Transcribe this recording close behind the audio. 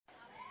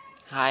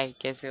हाय,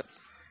 कैसे हो?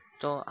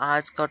 तो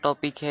आज का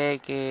टॉपिक है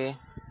कि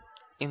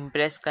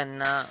इम्प्रेस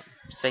करना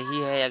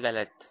सही है या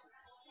गलत।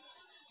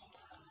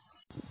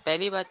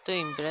 पहली बात तो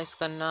इम्प्रेस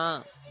करना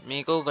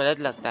मेरे को गलत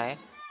लगता है।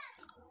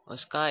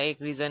 उसका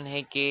एक रीज़न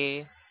है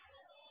कि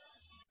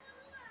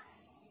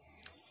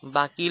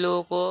बाकी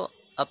लोगों को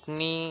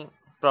अपनी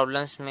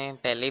प्रॉब्लम्स में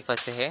पहले ही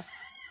फंसे हैं।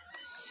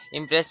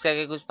 इम्प्रेस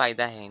करके कुछ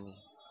फ़ायदा है नहीं।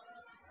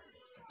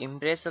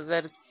 इम्प्रेस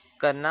अगर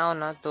करना हो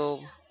ना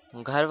तो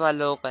घर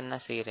वालों को करना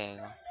सही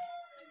रहेगा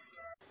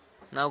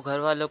ना। घर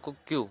वालों को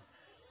क्यों?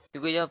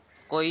 क्योंकि जब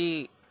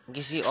कोई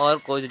किसी और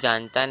को जो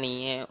जानता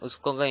नहीं है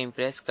उसको अगर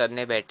इम्प्रेस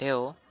करने बैठे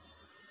हो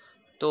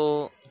तो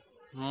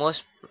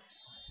मोस्ट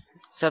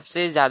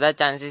सबसे ज़्यादा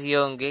चांसेस ये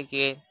होंगे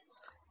कि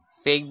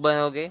फेक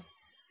बनोगे।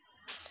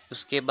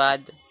 उसके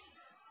बाद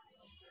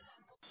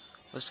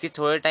उसके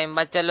थोड़े टाइम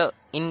बाद, चलो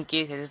इन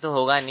केस ऐसे तो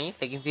होगा नहीं,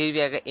 लेकिन फिर भी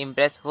अगर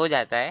इम्प्रेस हो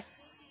जाता है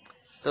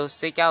तो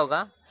उससे क्या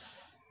होगा,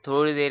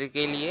 थोड़ी देर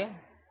के लिए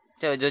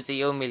चलो जो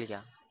चाहिए वो मिल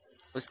गया।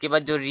 उसके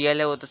बाद जो रियल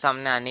है वो तो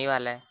सामने आने ही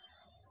वाला है।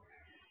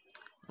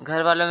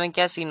 घर वालों में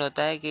क्या सीन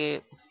होता है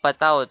कि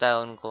पता होता है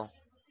उनको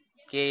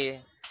कि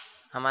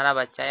हमारा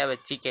बच्चा या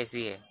बच्ची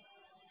कैसी है।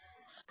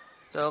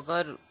 तो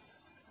अगर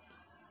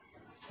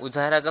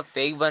उधर अगर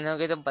फेक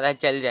बनोगे तो पता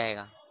चल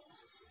जाएगा।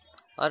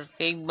 और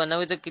फेक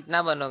बनोगे तो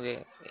कितना बनोगे?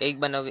 एक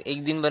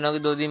दिन बनोगे,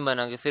 2 दिन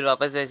बनोगे, फिर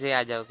वापस वैसे ही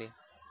आ जाओगे।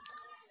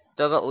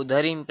 तो अगर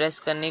उधर ही इम्प्रेस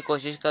करने की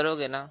कोशिश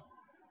करोगे ना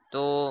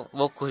तो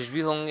वो खुश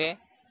भी होंगे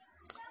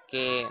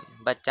कि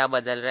बच्चा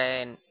बदल रहा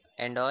है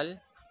एंड ऑल,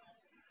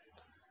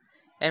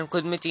 एंड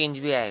खुद में चेंज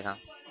भी आएगा।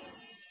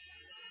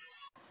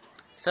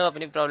 सब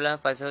अपनी प्रॉब्लम में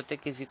फंसे होते,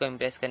 किसी को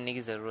इम्प्रेस करने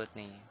की ज़रूरत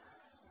नहीं है।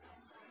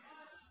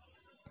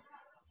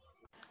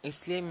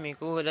 इसलिए मेरे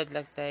को गलत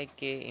लगता है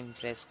कि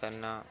इम्प्रेस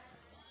करना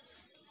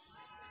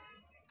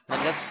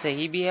मतलब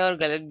सही भी है और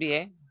गलत भी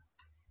है।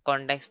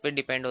 कॉन्टेक्स्ट पे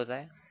डिपेंड होता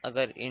है।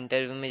 अगर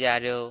इंटरव्यू में जा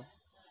रहे हो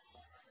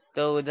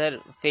तो उधर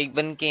फेक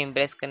बन के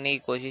इम्प्रेस करने की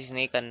कोशिश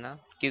नहीं करना,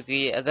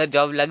 क्योंकि अगर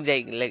जॉब लग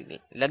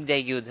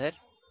जाएगी उधर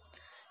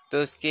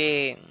तो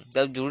उसके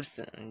जब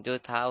जो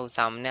था वो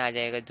सामने आ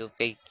जाएगा, जो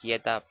फेक किया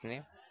था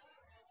आपने,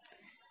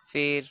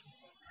 फिर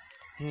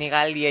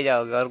निकाल दिए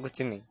जाओगे और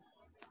कुछ नहीं।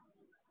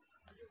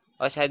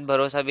 और शायद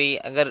भरोसा भी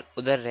अगर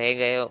उधर रह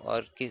गए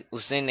और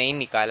उसने नहीं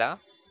निकाला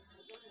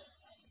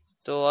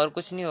तो और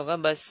कुछ नहीं होगा,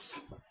 बस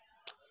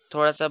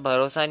थोड़ा सा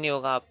भरोसा नहीं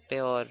होगा आप पे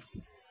और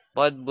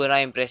बहुत बुरा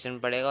इंप्रेशन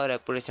पड़ेगा और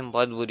रेपुटेशन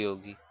बहुत बुरी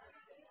होगी।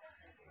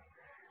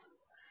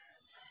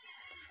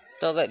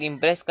 तो अगर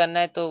इम्प्रेस करना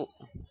है तो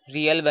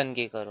रियल बन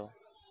के करो,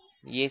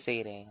 ये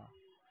सही रहेगा।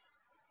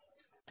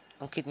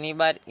 और कितनी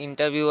बार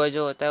इंटरव्यूअर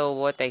जो होता है वो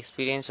बहुत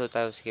एक्सपीरियंस होता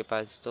है उसके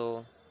पास,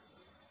 तो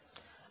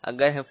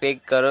अगर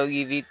फेक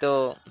करोगी भी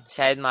तो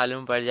शायद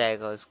मालूम पड़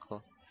जाएगा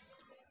उसको,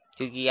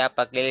 क्योंकि आप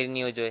अकेले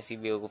नहीं हो जो ऐसी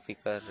बेवकूफ़ी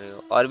कर रहे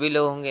हो, और भी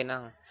लोग होंगे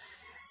ना।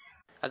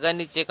 अगर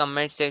नीचे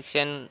कमेंट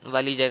सेक्शन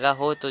वाली जगह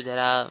हो तो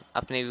ज़रा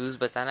अपने व्यूज़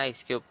बताना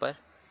इसके ऊपर,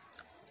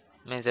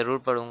 मैं ज़रूर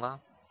पढ़ूँगा।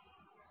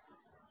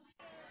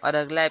 और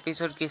अगला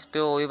एपिसोड किस पे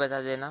हो वो भी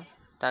बता देना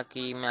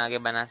ताकि मैं आगे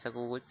बना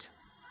सकूँ कुछ।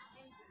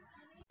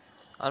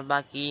 और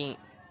बाकी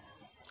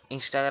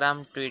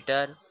इंस्टाग्राम,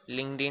 ट्विटर,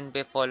 लिंक्डइन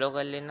पे फॉलो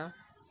कर लेना।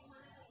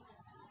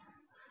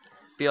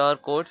 प्योर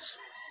कोट्स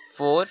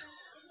 4,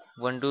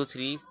 1 2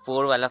 3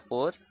 4 वाला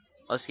 4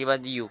 और उसके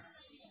बाद यू,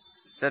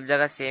 सब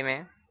जगह सेम है,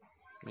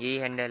 यही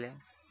हैंडल है।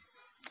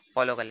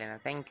 फॉलो कर लेना।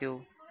 Thank you.